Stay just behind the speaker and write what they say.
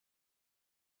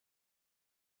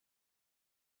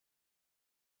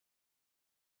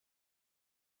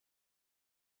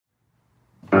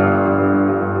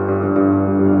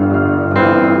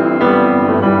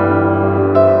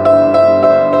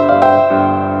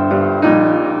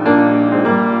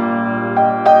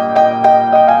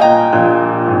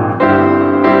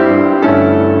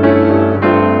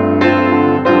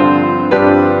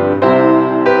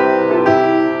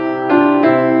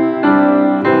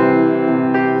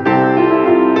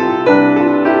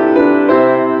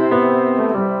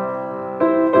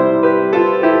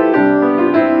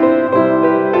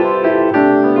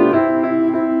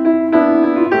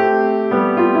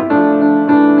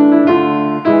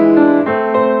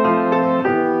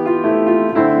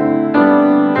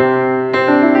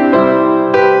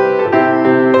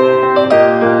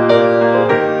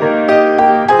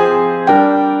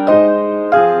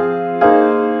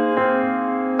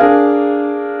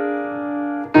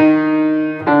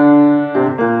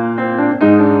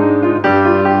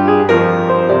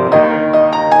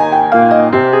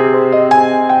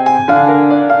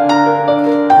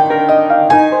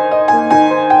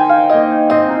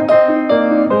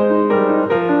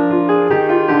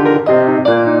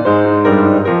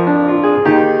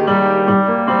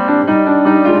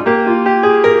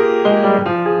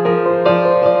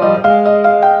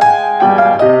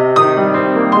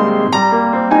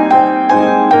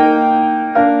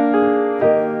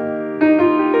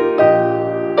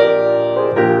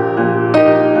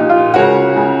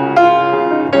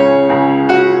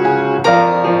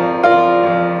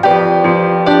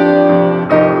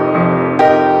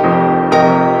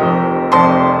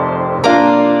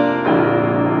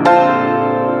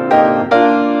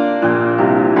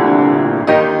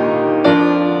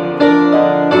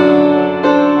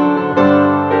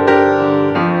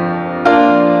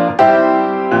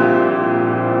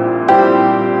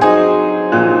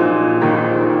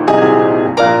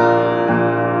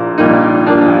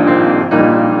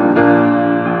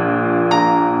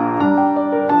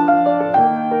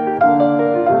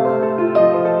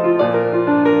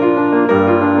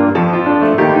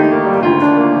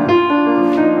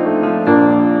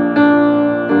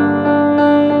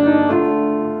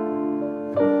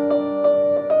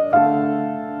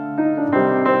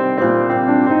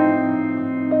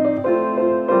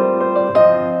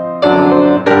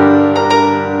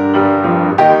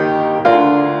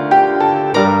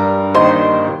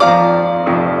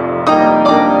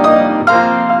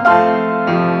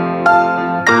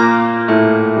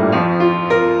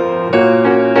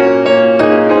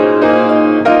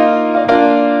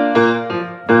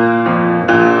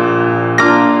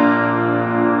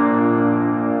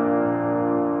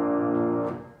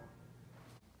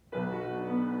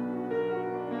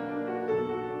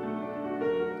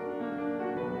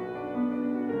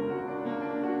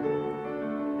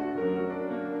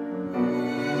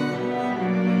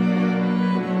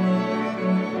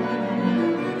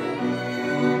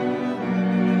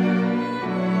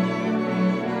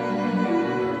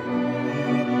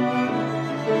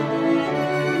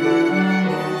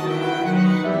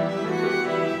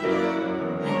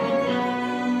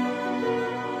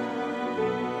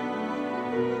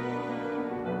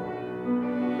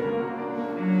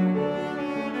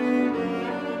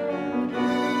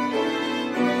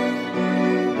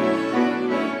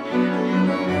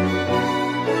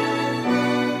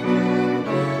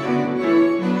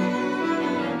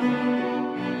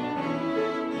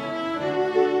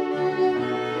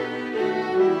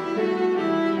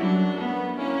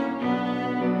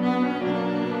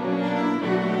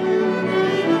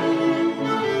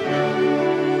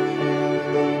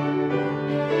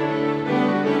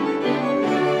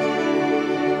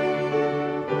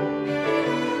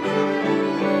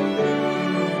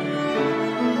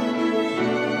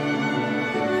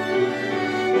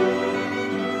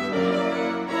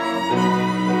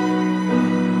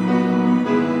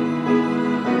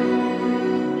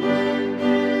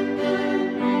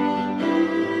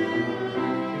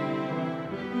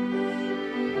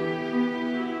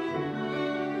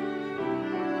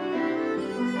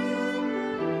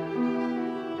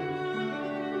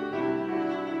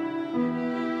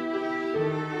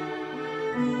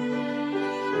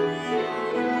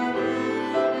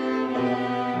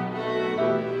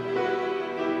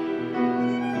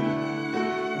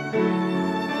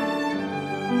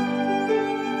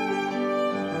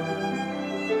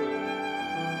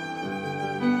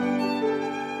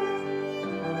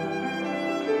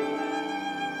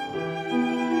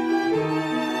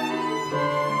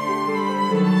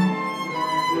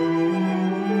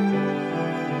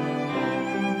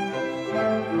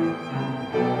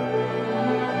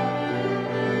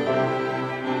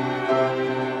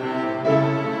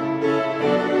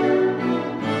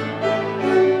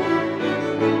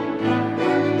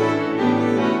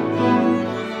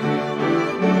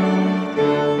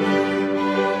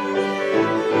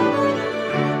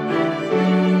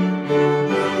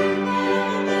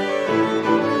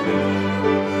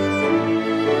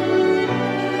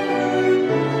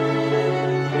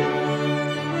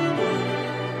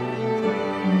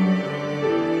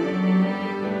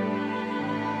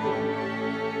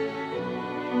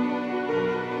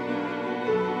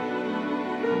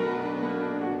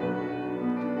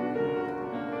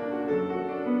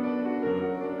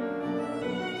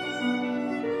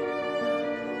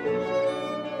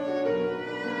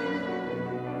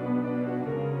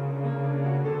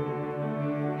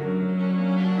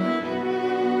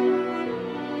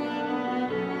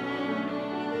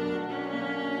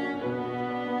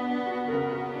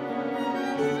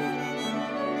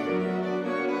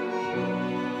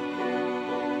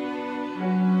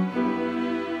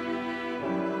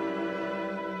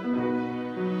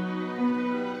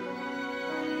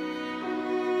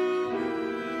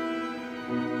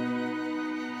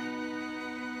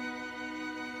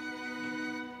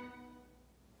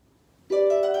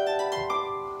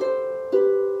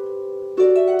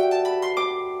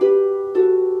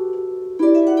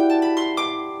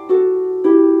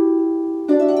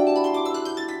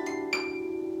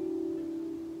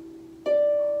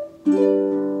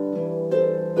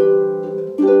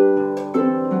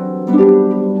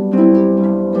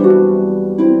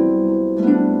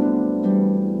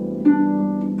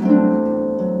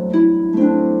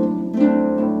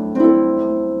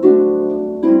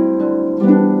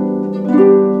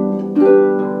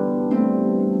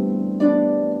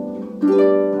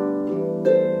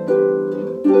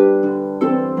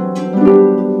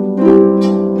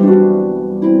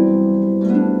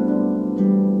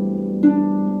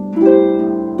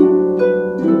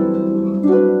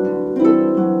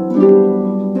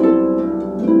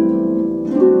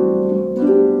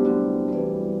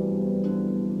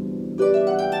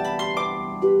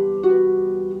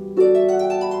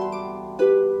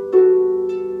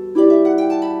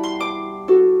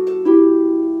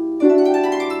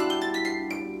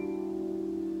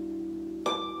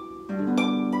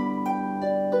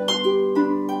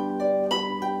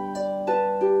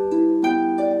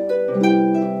you.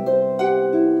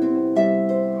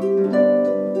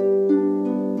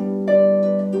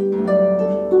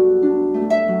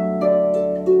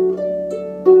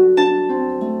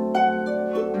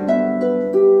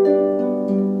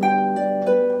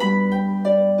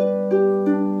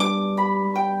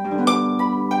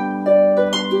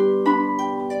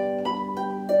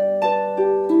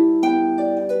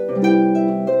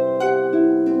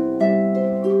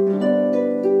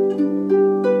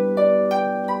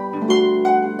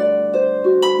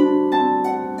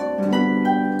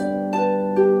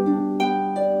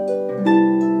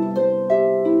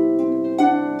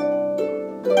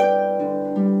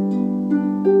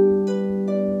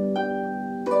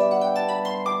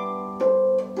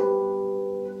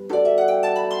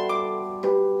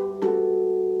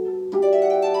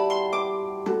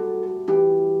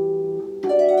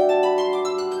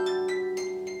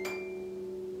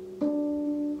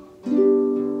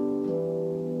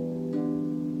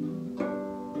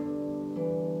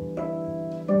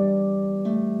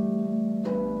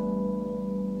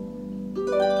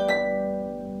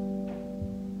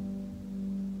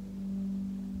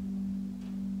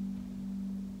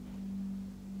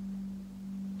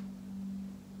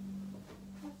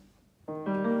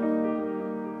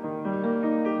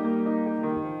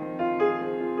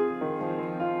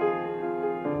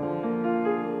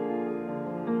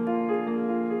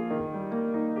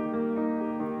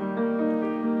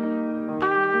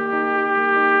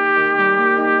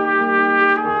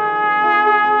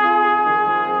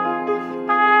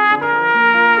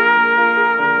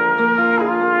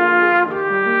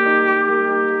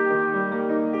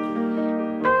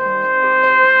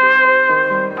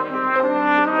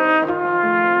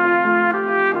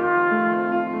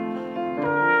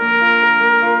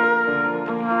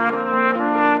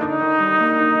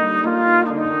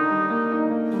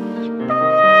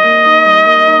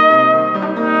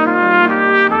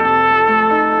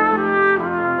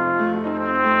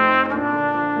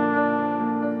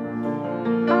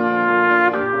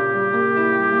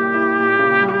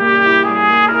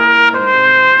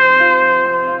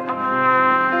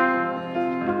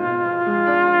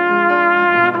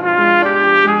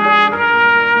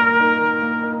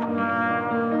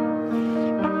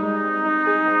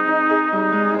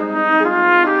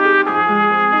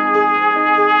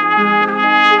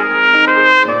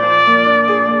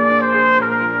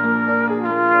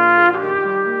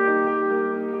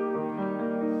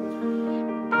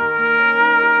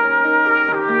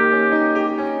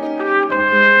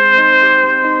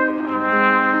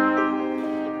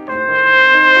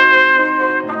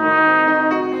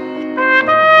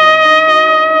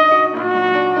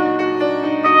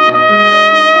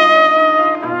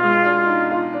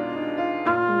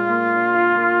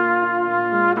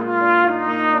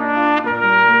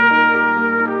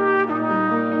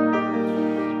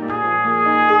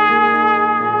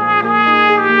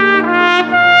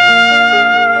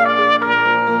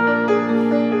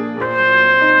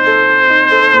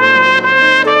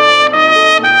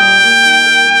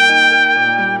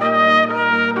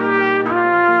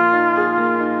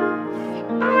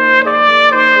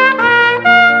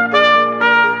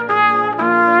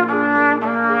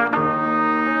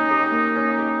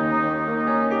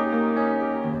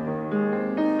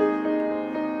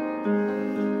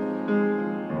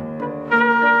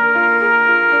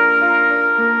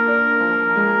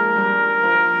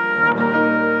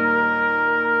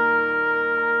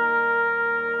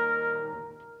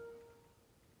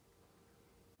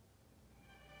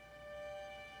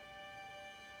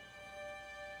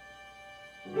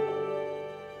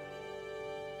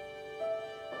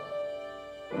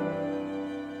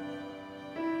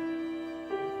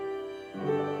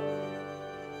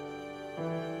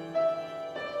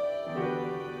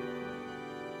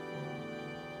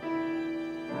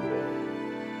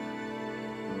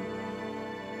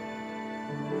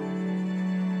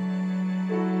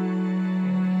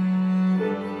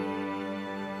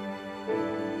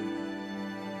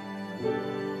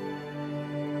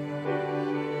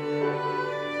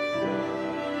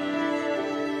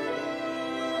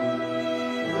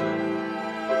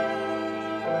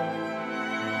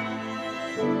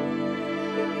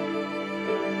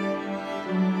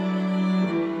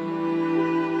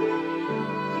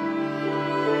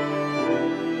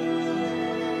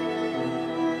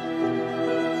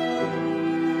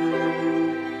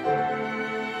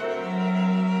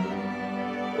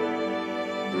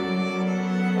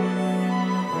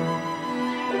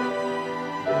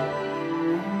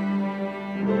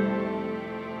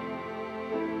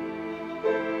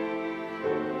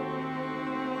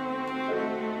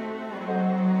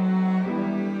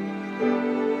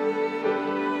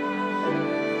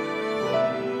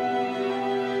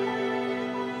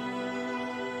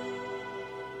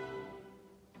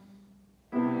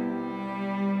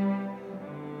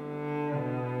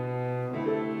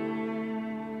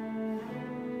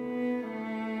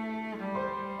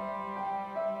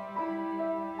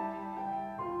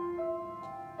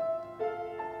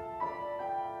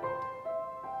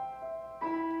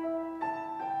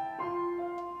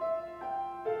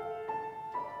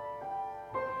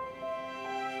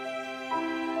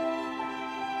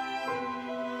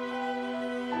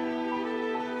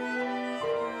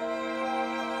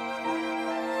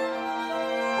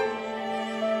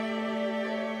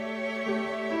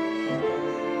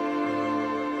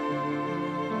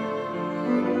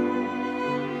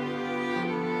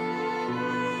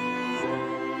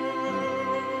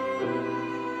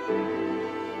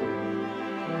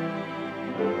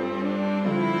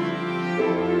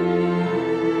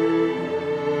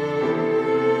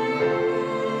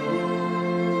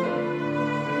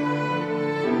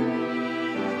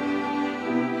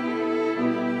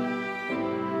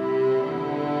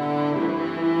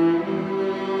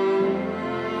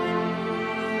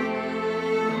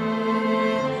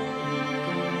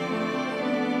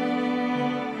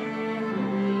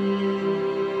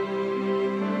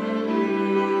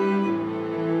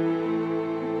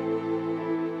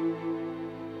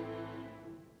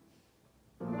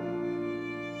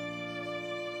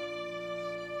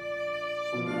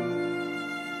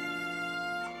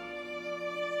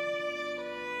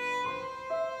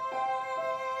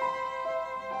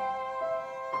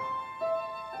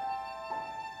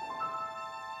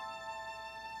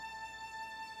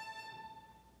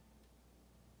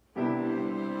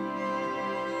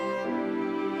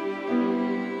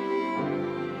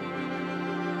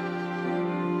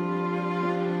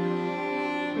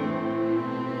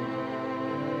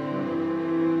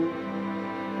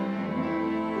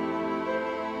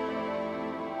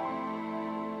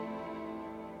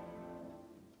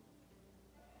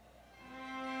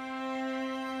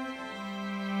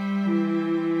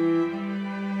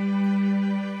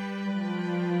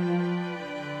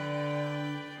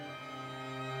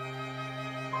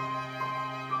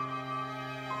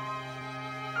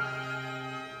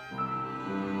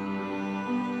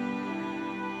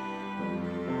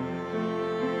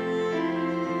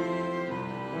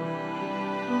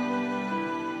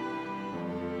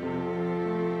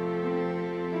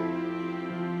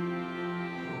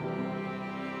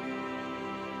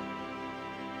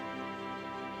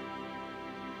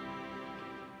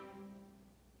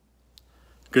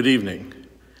 Good evening,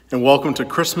 and welcome to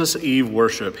Christmas Eve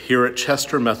worship here at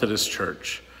Chester Methodist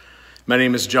Church. My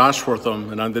name is Josh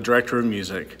Wortham, and I'm the Director of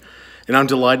Music, and I'm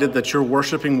delighted that you're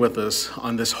worshiping with us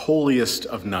on this holiest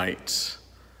of nights.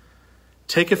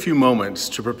 Take a few moments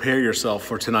to prepare yourself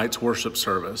for tonight's worship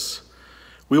service.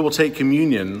 We will take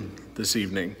communion this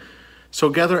evening, so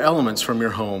gather elements from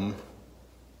your home.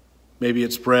 Maybe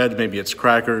it's bread, maybe it's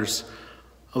crackers,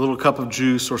 a little cup of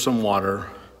juice or some water,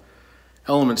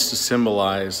 elements to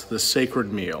symbolize the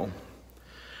sacred meal.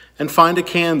 And find a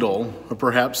candle, or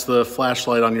perhaps the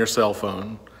flashlight on your cell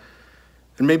phone,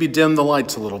 and maybe dim the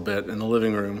lights a little bit in the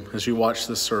living room as you watch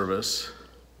this service.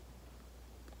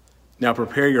 Now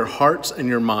prepare your hearts and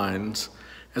your minds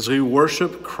as we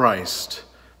worship Christ,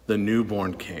 the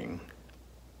newborn King.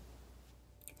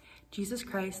 Jesus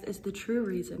Christ is the true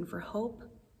reason for hope,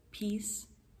 peace,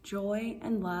 joy,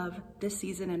 and love this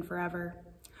season and forever.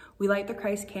 We light the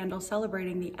Christ candle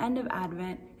celebrating the end of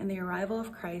Advent and the arrival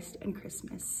of Christ and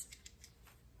Christmas.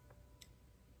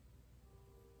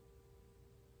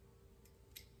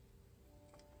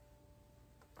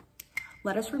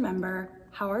 Let us remember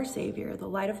how our Savior, the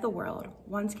light of the world,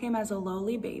 once came as a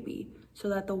lowly baby so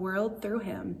that the world through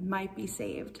him might be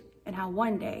saved, and how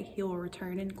one day he will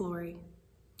return in glory.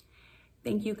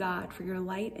 Thank you, God, for your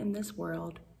light in this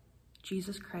world,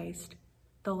 Jesus Christ.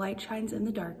 The light shines in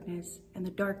the darkness, and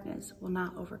the darkness will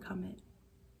not overcome it.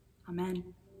 Amen.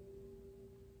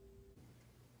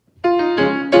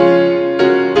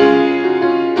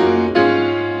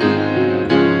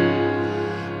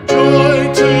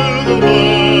 Joy to the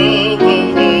world, the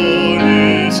Lord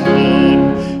is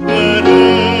come. Let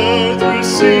earth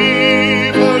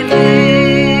receive her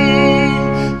King.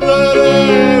 Let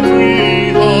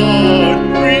every heart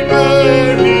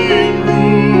prepare him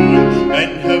room,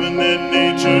 and heaven and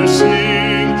nature sing,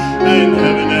 and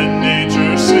heaven and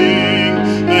nature sing,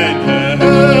 and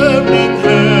heaven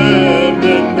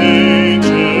and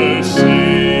nature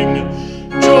sing.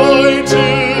 Joy to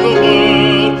the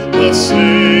world, the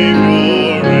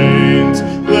Savior reigns.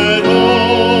 Let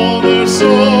all their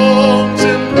songs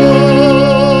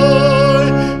employ,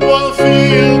 while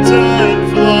fields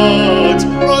and floods,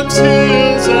 rocks,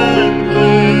 hills, and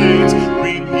plains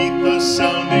repeat the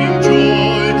sounding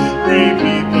joy,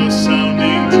 repeat the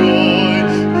sounding joy,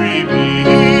 repeat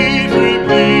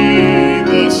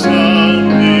the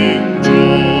sounding joy.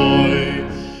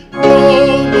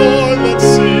 No more let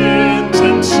sins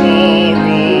and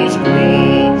sorrows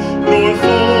grow, nor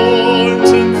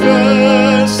thorns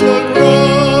infest the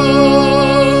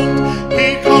ground. He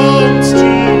comes to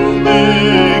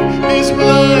make his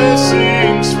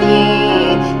blessings flow,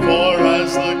 for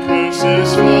as the curse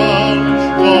is found,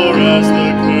 for as the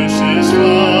curse is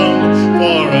found,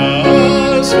 for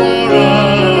as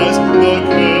the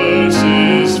curse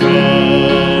is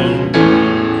found.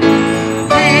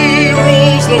 He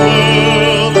rules the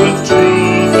world with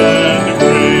truth and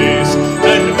grace,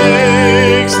 and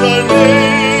makes the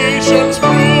nations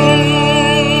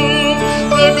prove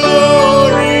the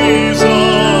glories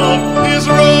of his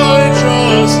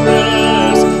righteousness,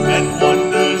 and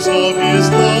wonders of his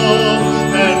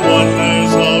love, and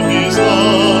wonders of his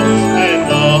love, and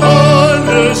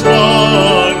wonders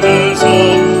of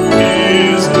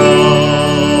his love.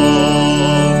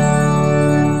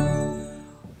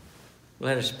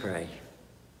 Let us pray.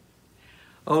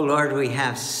 Oh Lord, we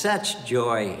have such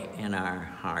joy in our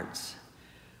hearts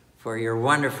for your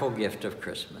wonderful gift of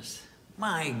Christmas.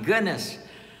 My goodness,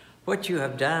 what you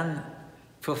have done,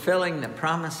 fulfilling the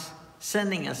promise,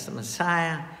 sending us the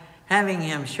Messiah, having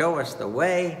him show us the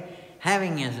way,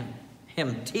 having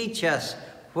him teach us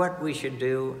what we should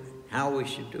do, how we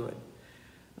should do it.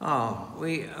 Oh,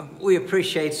 we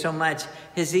appreciate so much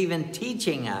his even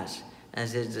teaching us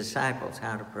as his disciples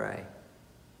how to pray.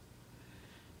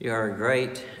 You are a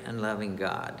great and loving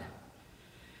God.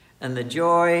 And the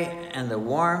joy and the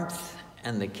warmth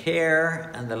and the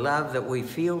care and the love that we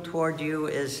feel toward you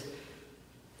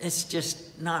it's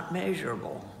just not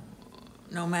measurable.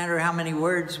 No matter how many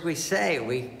words we say,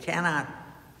 we cannot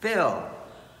fill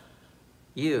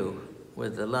you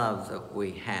with the love that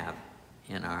we have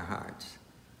in our hearts.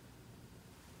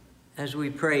 As we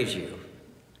praise you,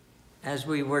 as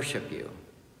we worship you,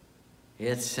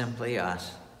 it's simply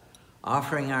us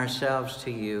offering ourselves to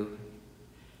you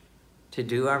to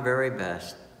do our very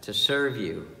best to serve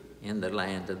you in the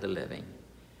land of the living.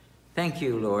 Thank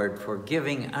you, Lord, for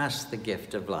giving us the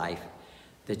gift of life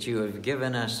that you have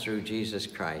given us through Jesus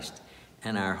Christ,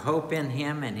 and our hope in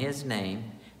him and his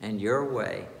name and your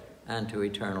way unto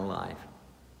eternal life.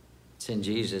 It's in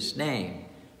Jesus' name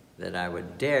that I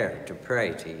would dare to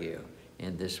pray to you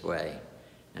in this way.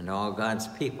 And all God's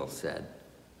people said,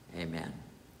 amen.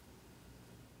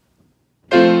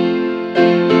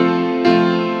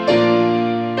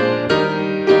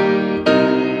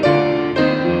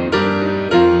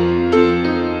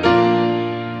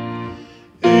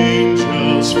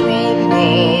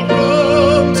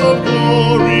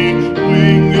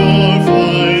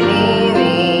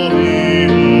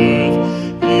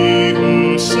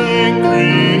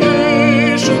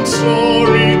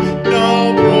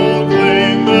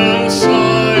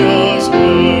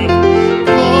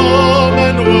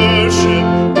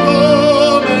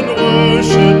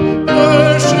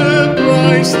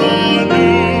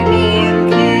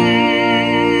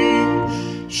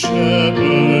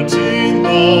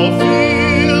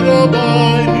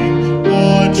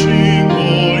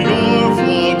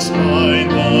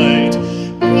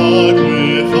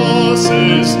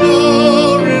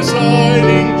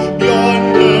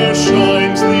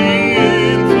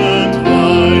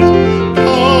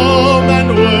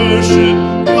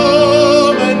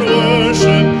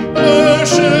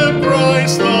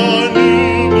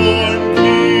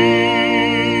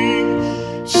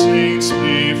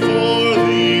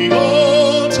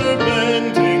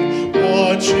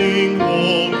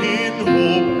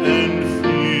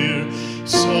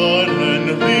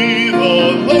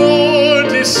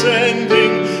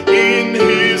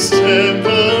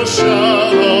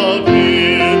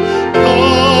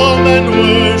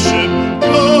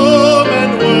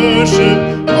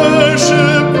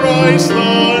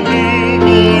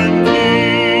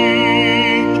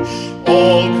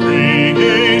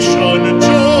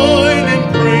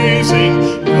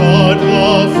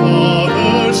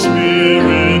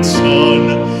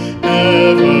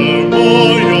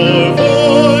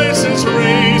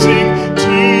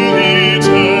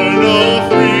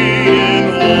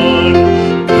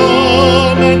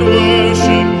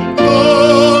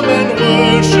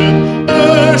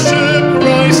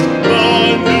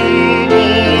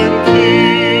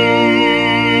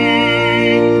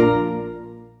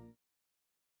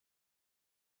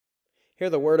 Hear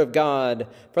the word of God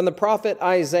from the prophet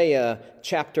Isaiah,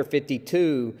 chapter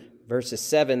 52, verses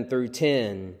 7 through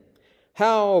 10.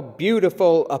 How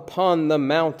beautiful upon the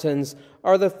mountains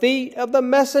are the feet of the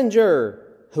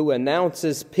messenger who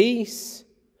announces peace,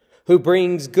 who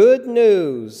brings good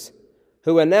news,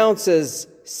 who announces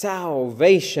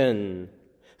salvation,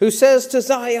 who says to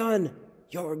Zion,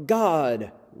 your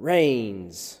God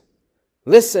reigns.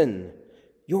 Listen,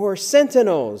 your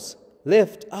sentinels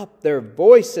lift up their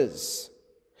voices.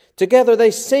 Together they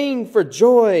sing for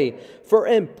joy, for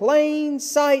in plain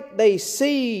sight they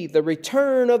see the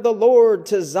return of the Lord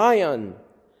to Zion.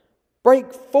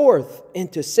 Break forth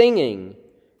into singing,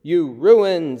 you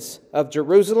ruins of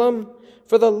Jerusalem,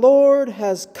 for the Lord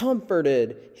has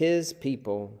comforted his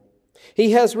people.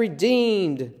 He has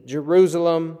redeemed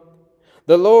Jerusalem.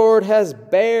 The Lord has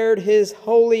bared his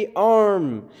holy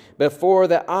arm before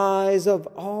the eyes of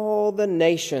all the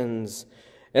nations,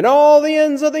 and all the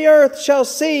ends of the earth shall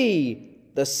see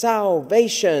the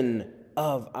salvation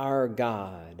of our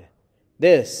God.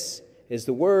 This is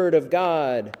the word of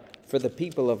God for the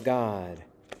people of God.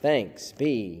 Thanks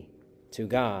be to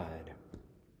God.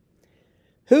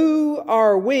 Who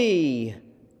are we,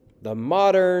 the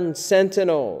modern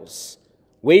sentinels?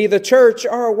 We, the church,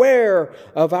 are aware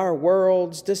of our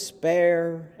world's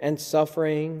despair and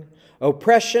suffering,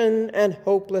 oppression and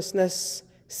hopelessness,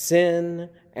 sin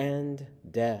and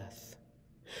death.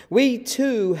 We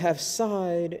too have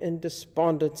sighed in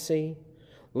despondency,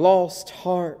 lost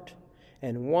heart,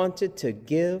 and wanted to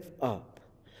give up,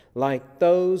 like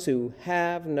those who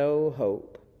have no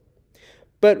hope.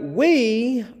 But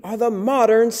we are the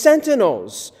modern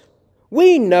sentinels.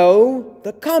 We know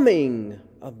the coming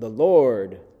of the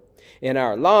Lord in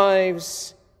our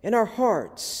lives, in our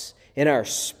hearts, in our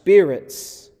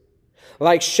spirits.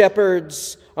 Like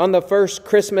shepherds on the first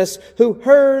Christmas who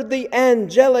heard the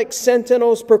angelic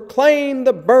sentinels proclaim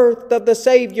the birth of the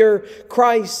Savior,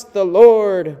 Christ the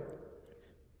Lord,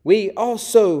 we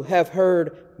also have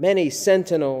heard many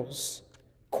sentinels,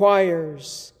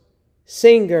 choirs,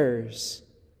 singers,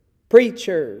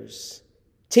 preachers,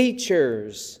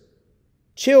 teachers,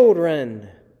 children,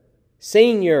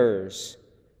 seniors,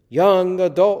 young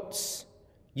adults,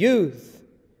 youth,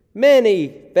 many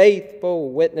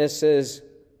faithful witnesses,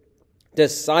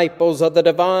 disciples of the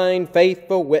divine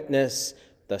faithful witness,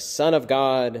 the Son of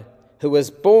God, who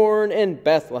was born in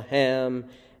Bethlehem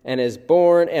and is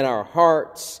born in our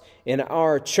hearts, in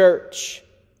our church,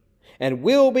 and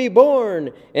will be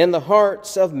born in the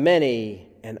hearts of many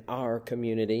in our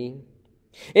community.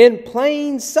 In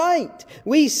plain sight,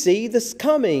 we see this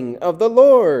coming of the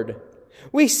Lord.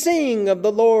 We sing of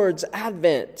the Lord's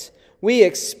advent. We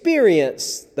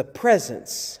experience the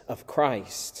presence of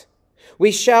Christ.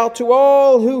 We shout to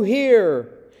all who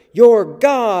hear, your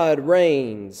God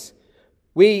reigns.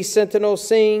 We sentinels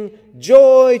sing,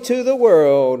 joy to the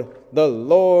world, the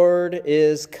Lord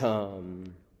is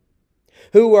come.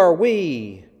 Who are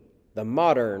we, the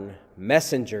modern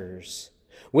messengers?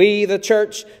 We, the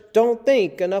church, don't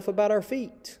think enough about our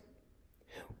feet.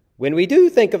 When we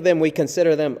do think of them, we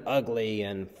consider them ugly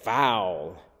and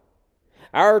foul.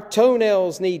 Our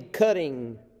toenails need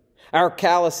cutting. Our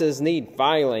calluses need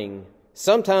filing.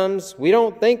 Sometimes we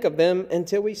don't think of them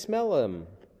until we smell them.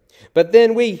 But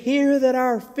then we hear that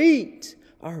our feet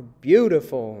are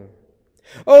beautiful.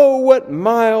 Oh, what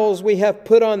miles we have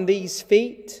put on these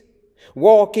feet,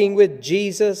 walking with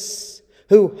Jesus,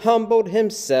 who humbled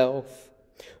himself,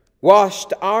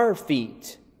 washed our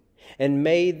feet, and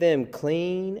made them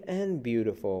clean and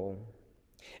beautiful.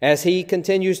 As he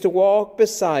continues to walk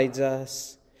beside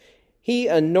us, he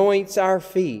anoints our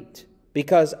feet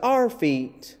because our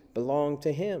feet belong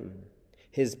to him,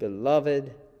 his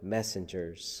beloved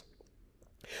messengers.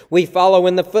 We follow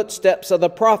in the footsteps of the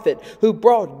prophet who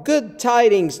brought good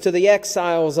tidings to the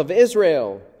exiles of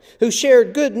Israel, who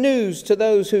shared good news to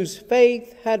those whose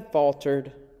faith had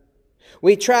faltered.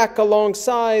 We track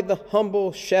alongside the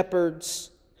humble shepherds.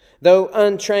 Though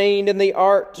untrained in the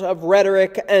art of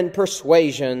rhetoric and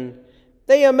persuasion,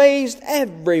 they amazed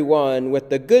everyone with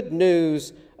the good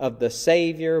news of the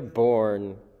Savior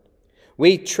born.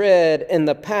 We tread in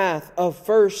the path of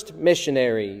first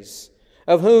missionaries,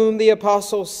 of whom the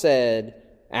apostles said,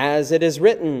 as it is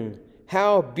written,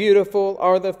 how beautiful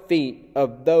are the feet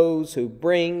of those who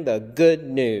bring the good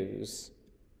news.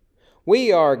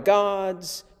 We are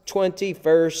God's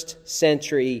 21st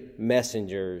century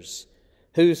messengers,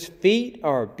 whose feet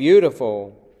are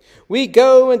beautiful. We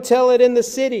go and tell it in the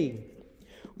city.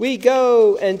 We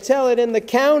go and tell it in the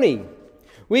county.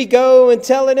 We go and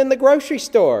tell it in the grocery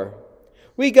store.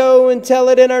 We go and tell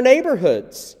it in our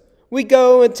neighborhoods. We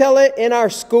go and tell it in our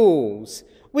schools.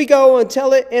 We go and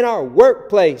tell it in our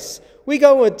workplace. We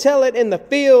go and tell it in the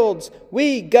fields.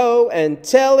 We go and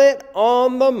tell it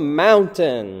on the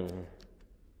mountain.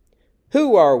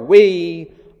 Who are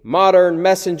we, modern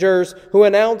messengers, who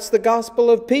announce the gospel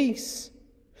of peace?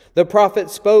 The prophet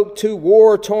spoke to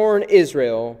war-torn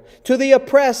Israel, to the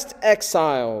oppressed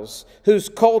exiles, whose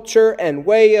culture and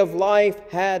way of life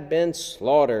had been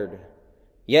slaughtered.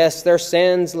 Yes, their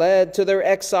sins led to their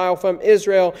exile from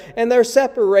Israel and their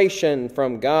separation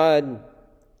from God.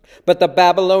 But the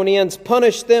Babylonians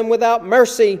punished them without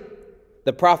mercy.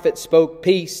 The prophet spoke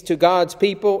peace to God's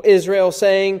people, Israel,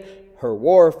 saying, her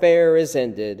warfare is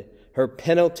ended, her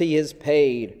penalty is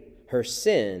paid, her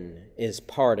sin is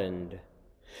pardoned.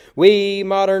 We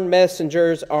modern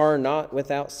messengers are not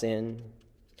without sin,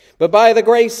 but by the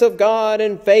grace of God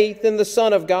and faith in the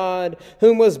Son of God,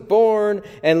 whom was born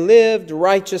and lived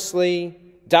righteously,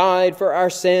 died for our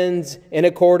sins in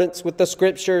accordance with the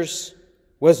Scriptures,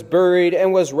 was buried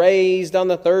and was raised on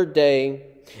the third day,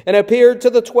 and appeared to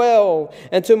the 12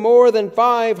 and to more than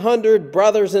 500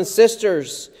 brothers and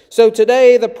sisters. So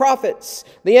today the prophets,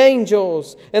 the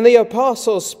angels, and the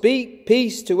apostles speak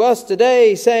peace to us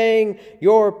today, saying,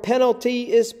 your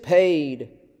penalty is paid,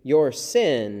 your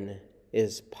sin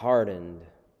is pardoned.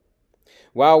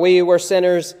 While we were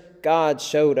sinners, God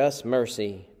showed us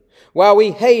mercy. While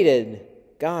we hated,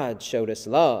 God showed us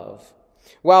love.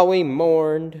 While we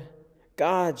mourned,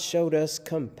 God showed us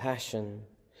compassion.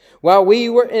 While we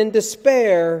were in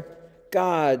despair,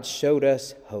 God showed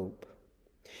us hope.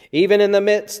 Even in the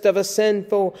midst of a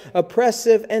sinful,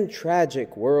 oppressive, and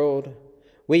tragic world,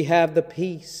 we have the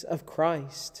peace of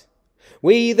Christ.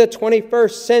 We, the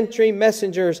 21st century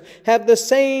messengers, have the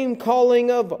same calling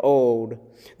of old,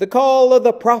 the call of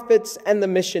the prophets and the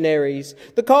missionaries,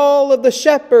 the call of the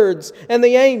shepherds and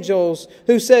the angels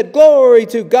who said, glory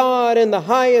to God in the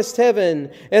highest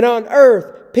heaven, and on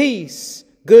earth peace,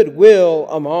 goodwill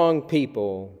among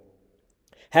people.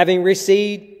 Having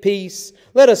received peace,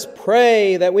 let us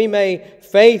pray that we may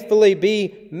faithfully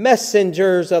be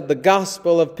messengers of the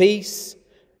gospel of peace,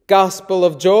 gospel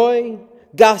of joy,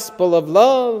 gospel of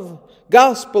love,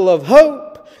 gospel of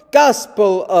hope,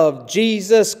 gospel of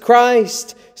Jesus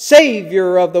Christ,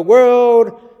 Savior of the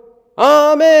world.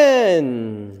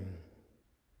 Amen.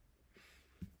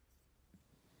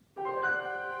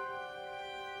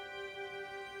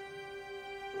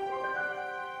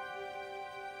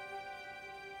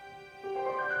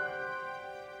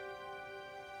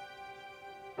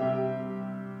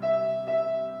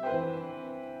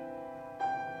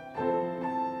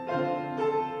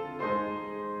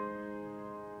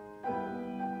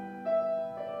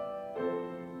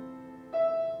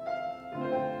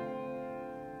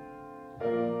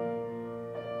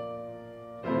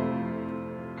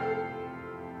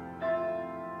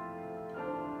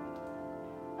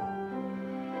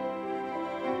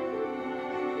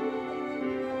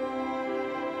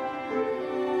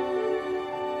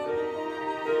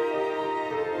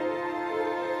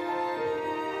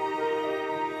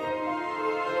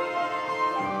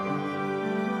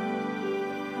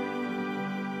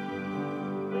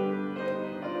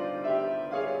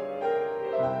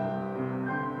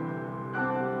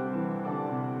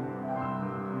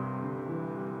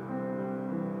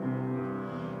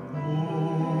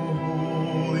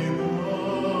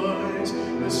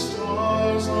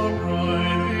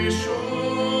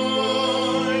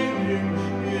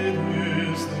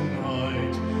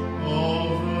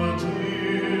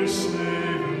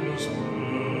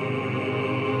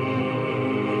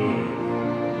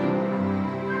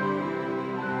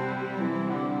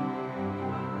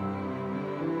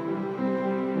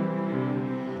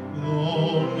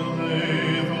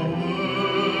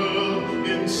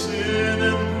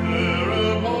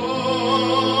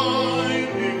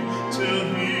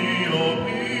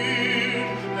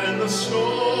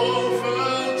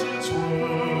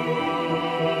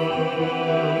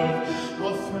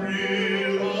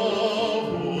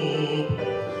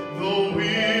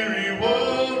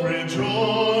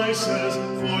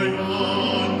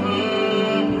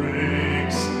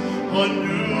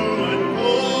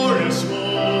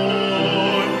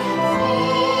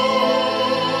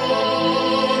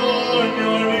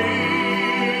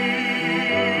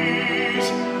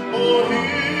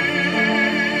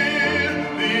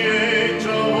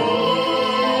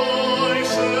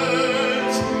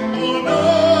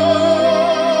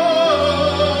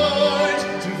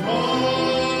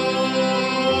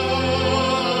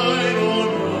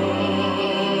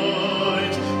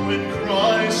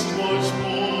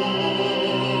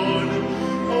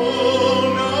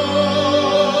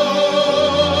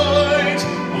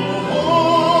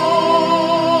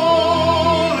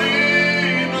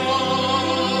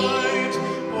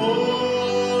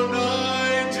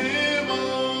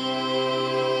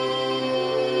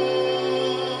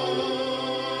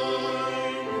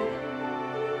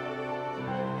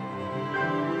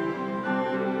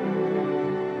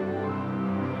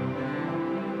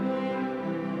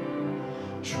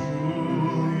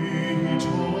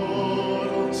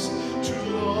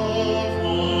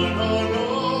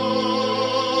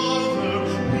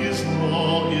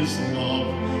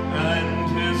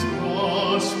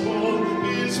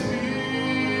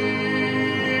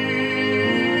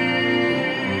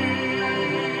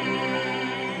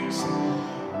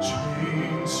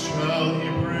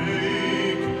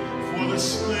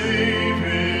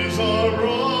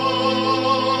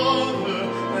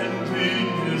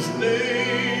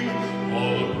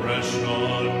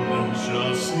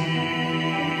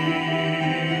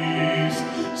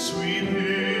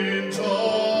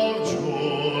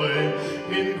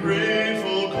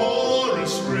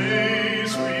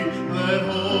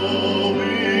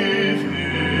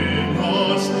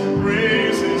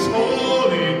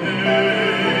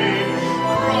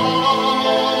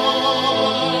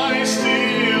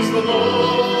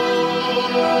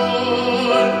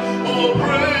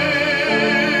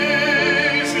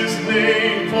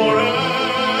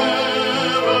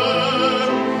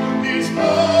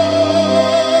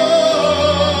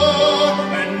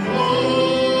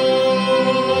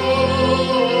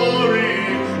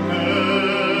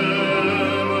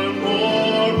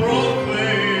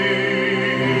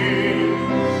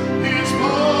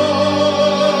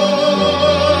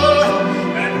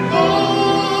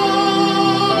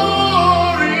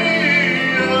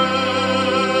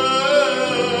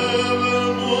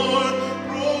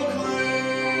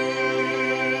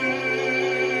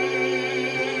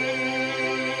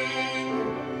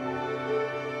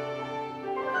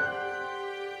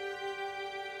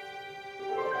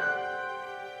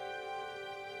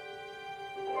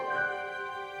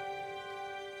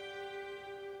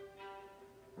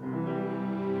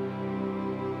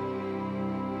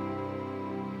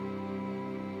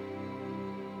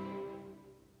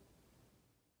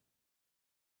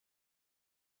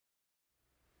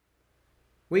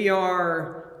 We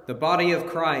are the body of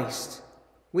Christ.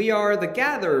 We are the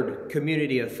gathered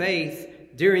community of faith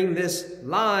during this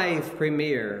live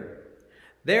premiere.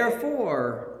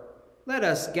 Therefore, let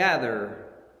us gather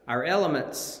our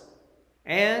elements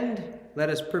and let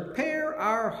us prepare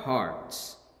our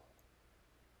hearts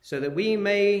so that we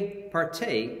may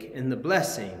partake in the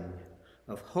blessing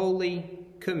of Holy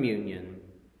Communion.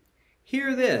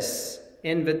 Hear this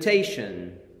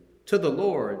invitation to the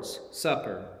Lord's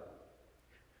Supper.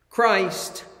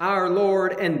 Christ, our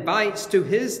Lord, invites to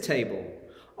his table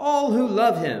all who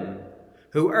love him,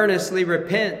 who earnestly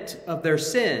repent of their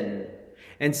sin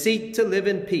and seek to live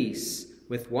in peace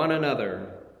with one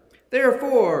another.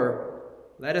 Therefore,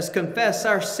 let us confess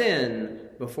our sin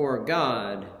before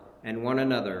God and one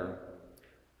another.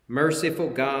 Merciful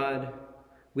God,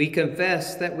 we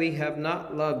confess that we have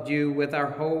not loved you with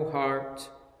our whole heart.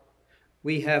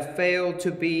 We have failed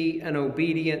to be an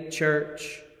obedient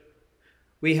church.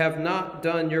 We have not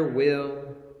done your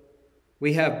will.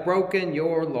 We have broken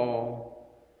your law.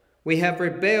 We have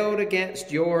rebelled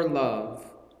against your love.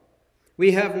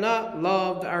 We have not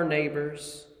loved our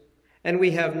neighbors, and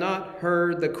we have not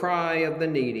heard the cry of the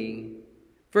needy.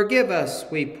 Forgive us,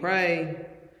 we pray.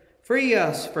 Free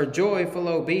us for joyful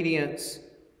obedience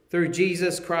through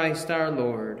Jesus Christ our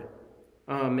Lord.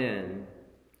 Amen.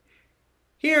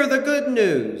 Hear the good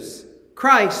news.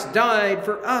 Christ died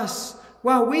for us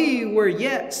while we were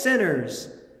yet sinners.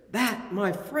 That,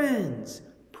 my friends,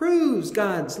 proves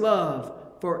God's love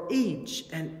for each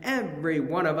and every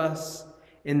one of us.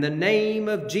 In the name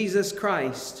of Jesus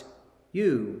Christ,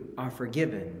 you are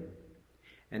forgiven.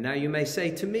 And now you may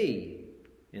say to me,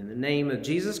 in the name of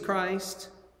Jesus Christ,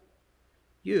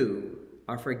 you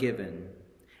are forgiven.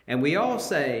 And we all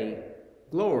say,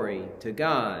 glory to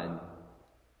God.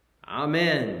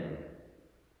 Amen.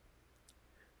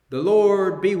 The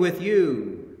Lord be with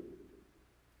you.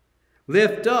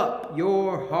 Lift up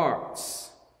your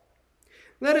hearts.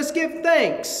 Let us give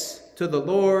thanks to the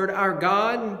Lord our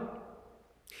God.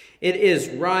 It is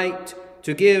right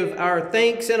to give our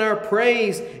thanks and our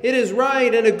praise. It is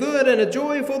right and a good and a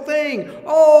joyful thing,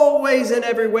 always and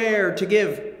everywhere, to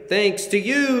give thanks to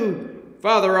you,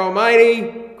 Father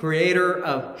Almighty, creator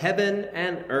of heaven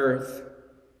and earth.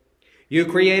 You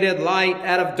created light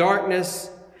out of darkness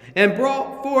and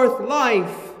brought forth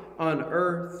life on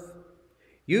earth.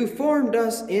 You formed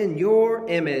us in your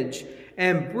image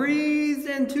and breathed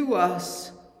into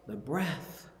us the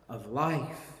breath of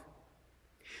life.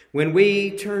 When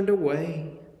we turned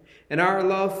away and our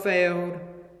love failed,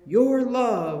 your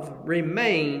love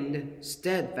remained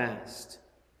steadfast.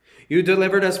 You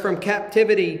delivered us from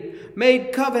captivity,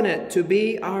 made covenant to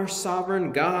be our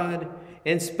sovereign God,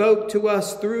 and spoke to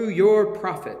us through your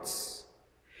prophets.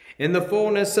 In the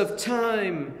fullness of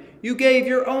time, you gave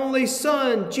your only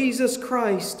Son, Jesus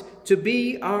Christ, to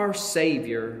be our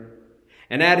Savior.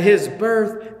 And at his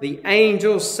birth, the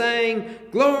angels sang,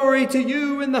 "Glory to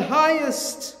you in the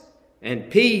highest,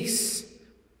 and peace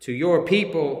to your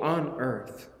people on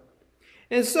earth."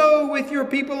 And so with your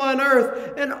people on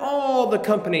earth and all the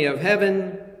company of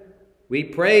heaven, we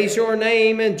praise your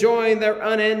name and join their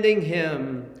unending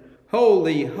hymn.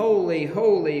 Holy, holy,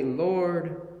 holy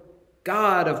Lord,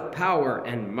 God of power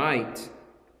and might.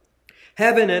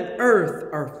 Heaven and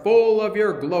earth are full of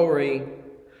your glory.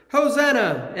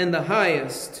 Hosanna in the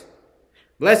highest.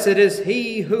 Blessed is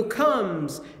he who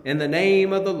comes in the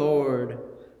name of the Lord.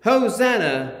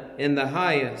 Hosanna in the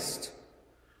highest.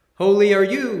 Holy are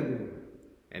you,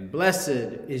 and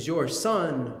blessed is your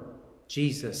Son,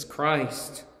 Jesus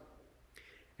Christ.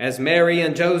 As Mary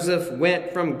and Joseph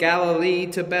went from Galilee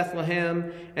to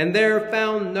Bethlehem, and there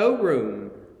found no room,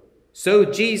 so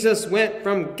Jesus went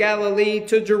from Galilee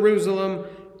to Jerusalem,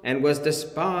 and was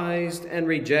despised and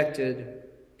rejected.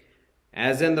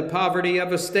 As in the poverty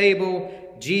of a stable,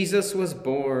 Jesus was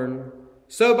born,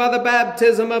 so by the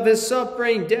baptism of his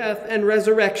suffering, death, and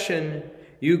resurrection,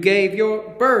 you gave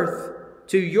your birth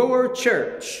to your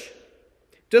church,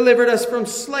 delivered us from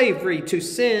slavery to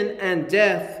sin and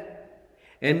death,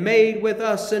 and made with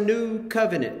us a new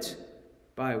covenant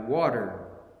by water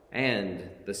and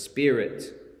the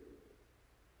Spirit.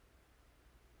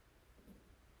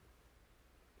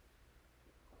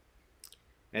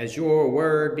 As your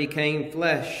word became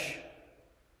flesh,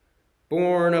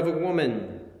 born of a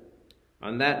woman,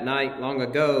 on that night long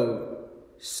ago,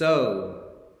 so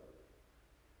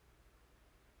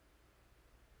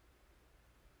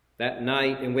that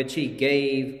night in which he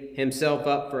gave himself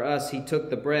up for us, he took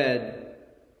the bread.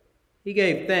 He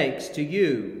gave thanks to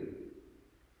you.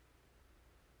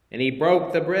 And he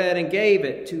broke the bread and gave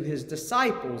it to his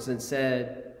disciples and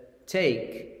said,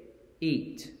 "Take,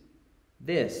 eat.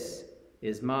 This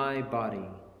is my body,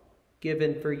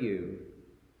 given for you.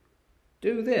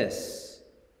 Do this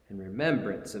in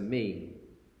remembrance of me."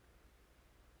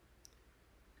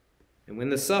 And when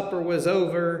the supper was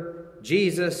over,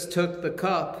 Jesus took the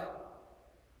cup.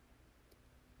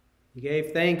 He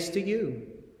gave thanks to you,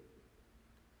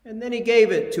 and then he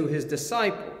gave it to his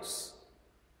disciples.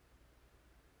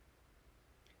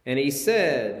 And he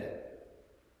said,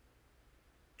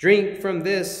 "Drink from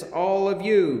this, all of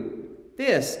you.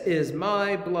 This is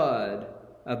my blood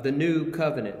of the new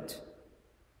covenant.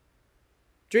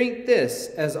 Drink this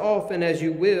as often as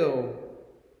you will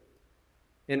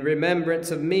in remembrance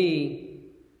of me,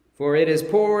 for it is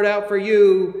poured out for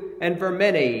you and for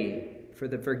many for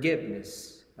the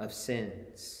forgiveness of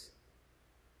sins.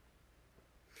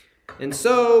 And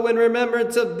so, in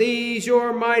remembrance of these,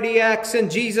 your mighty acts in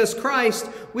Jesus Christ,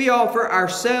 we offer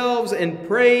ourselves in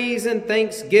praise and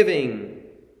thanksgiving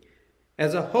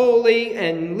as a holy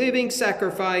and living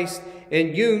sacrifice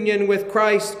in union with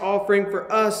Christ, offering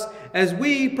for us as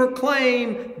we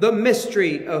proclaim the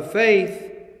mystery of faith.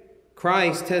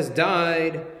 Christ has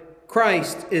died.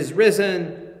 Christ is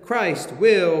risen. Christ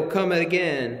will come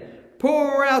again.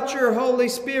 Pour out your Holy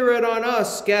Spirit on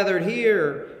us gathered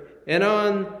here and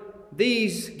on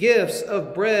these gifts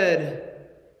of bread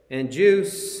and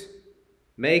juice.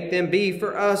 Make them be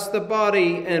for us the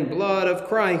body and blood of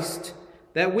Christ,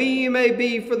 that we may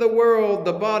be for the world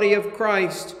the body of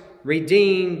Christ,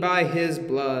 redeemed by his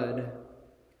blood.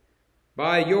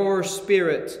 By your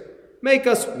Spirit, make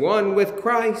us one with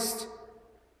Christ.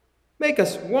 Make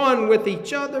us one with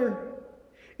each other,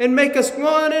 and make us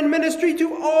one in ministry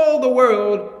to all the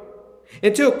world,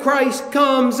 until Christ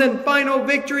comes in final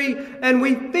victory and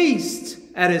we feast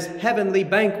at his heavenly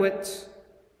banquet.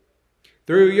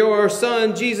 Through your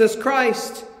Son, Jesus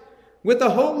Christ, with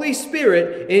the Holy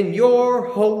Spirit in your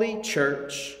holy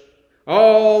church,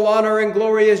 all honor and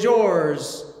glory is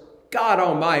yours, God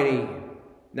Almighty,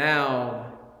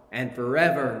 now and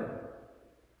forever.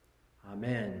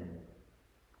 Amen.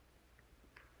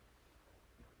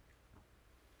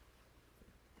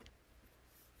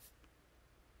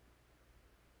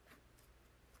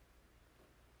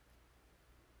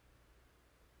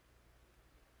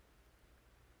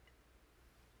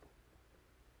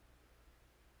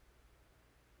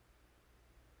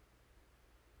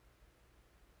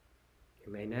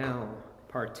 You may now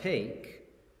partake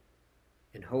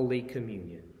in Holy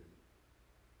Communion.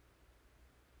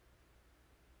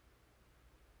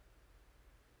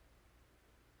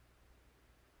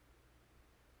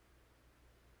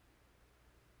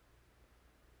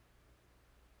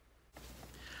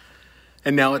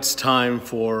 And now it's time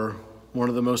for one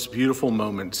of the most beautiful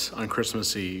moments on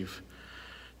Christmas Eve.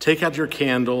 Take out your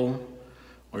candle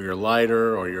or your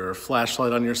lighter or your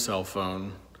flashlight on your cell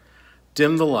phone,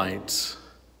 dim the lights,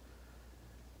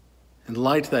 and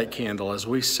light that candle as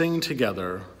we sing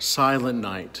together, Silent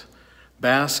Night.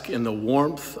 Bask in the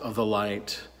warmth of the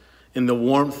light, in the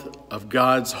warmth of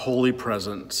God's holy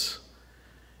presence,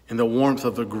 in the warmth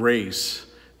of the grace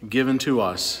given to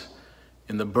us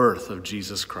in the birth of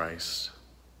Jesus Christ.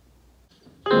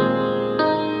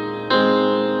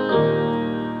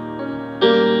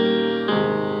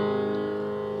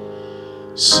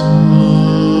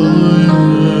 Silent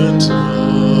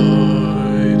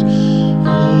night,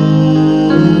 holy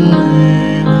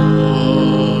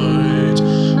night,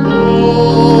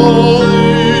 all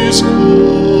is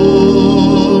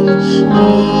calm,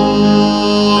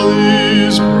 all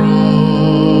is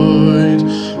bright,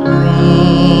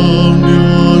 round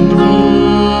yon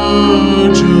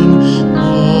virgin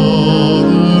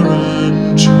mother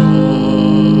and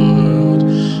child,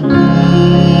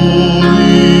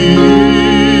 holy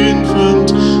infant,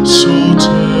 so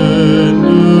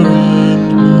tender and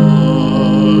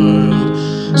mild,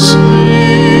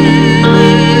 sleep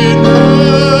in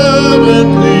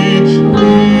heavenly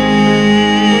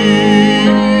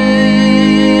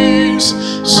peace,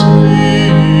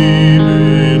 sleep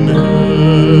in heavenly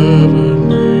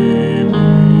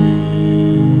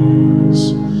peace.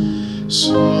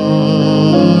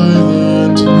 Silent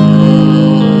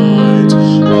night,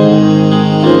 holy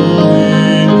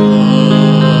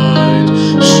night,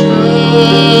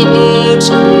 shepherds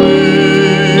quake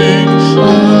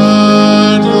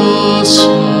at the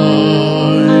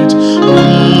sight,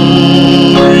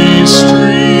 glory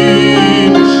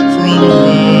stream from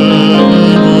heaven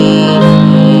afar,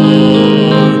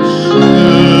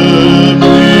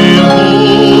 heavenly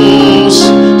hosts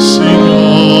sing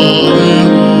Alleluia.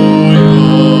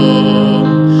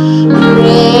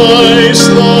 Christ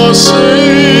the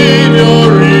Savior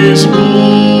is born.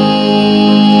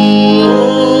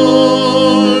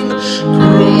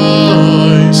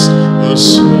 Christ the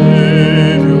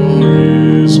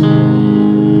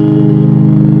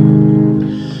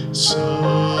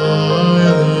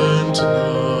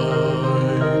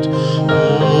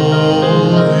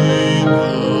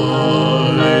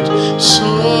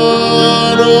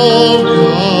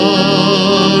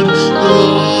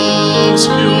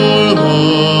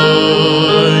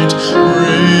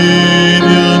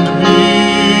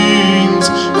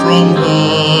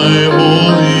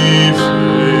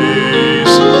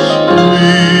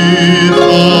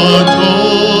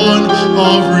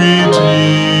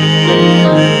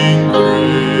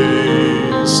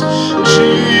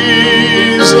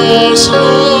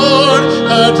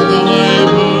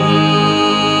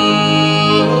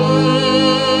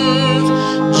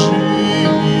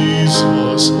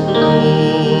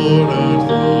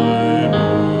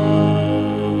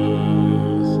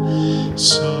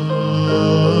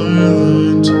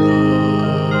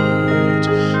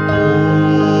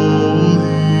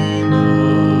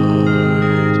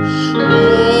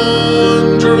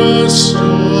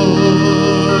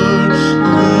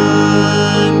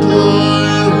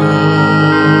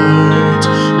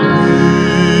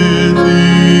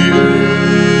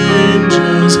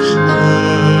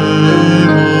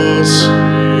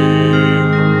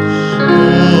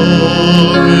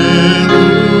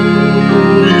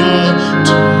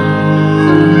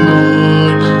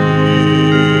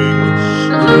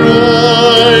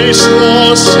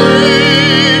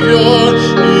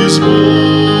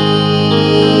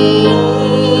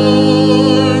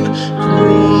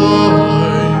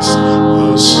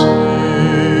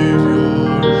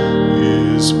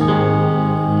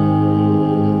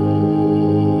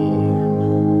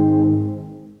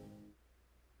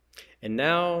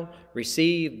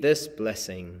receive this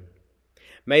blessing.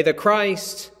 May the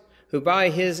Christ, who by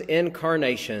his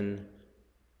incarnation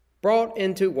brought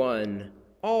into one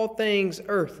all things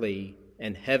earthly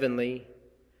and heavenly,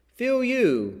 fill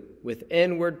you with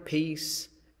inward peace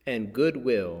and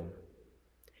goodwill.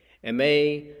 And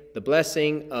may the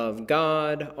blessing of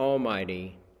God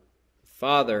Almighty,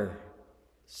 Father,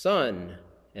 Son,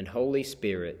 and Holy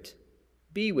Spirit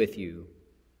be with you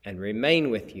and remain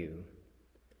with you.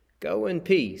 Go in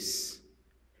peace,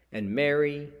 and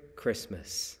Merry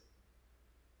Christmas.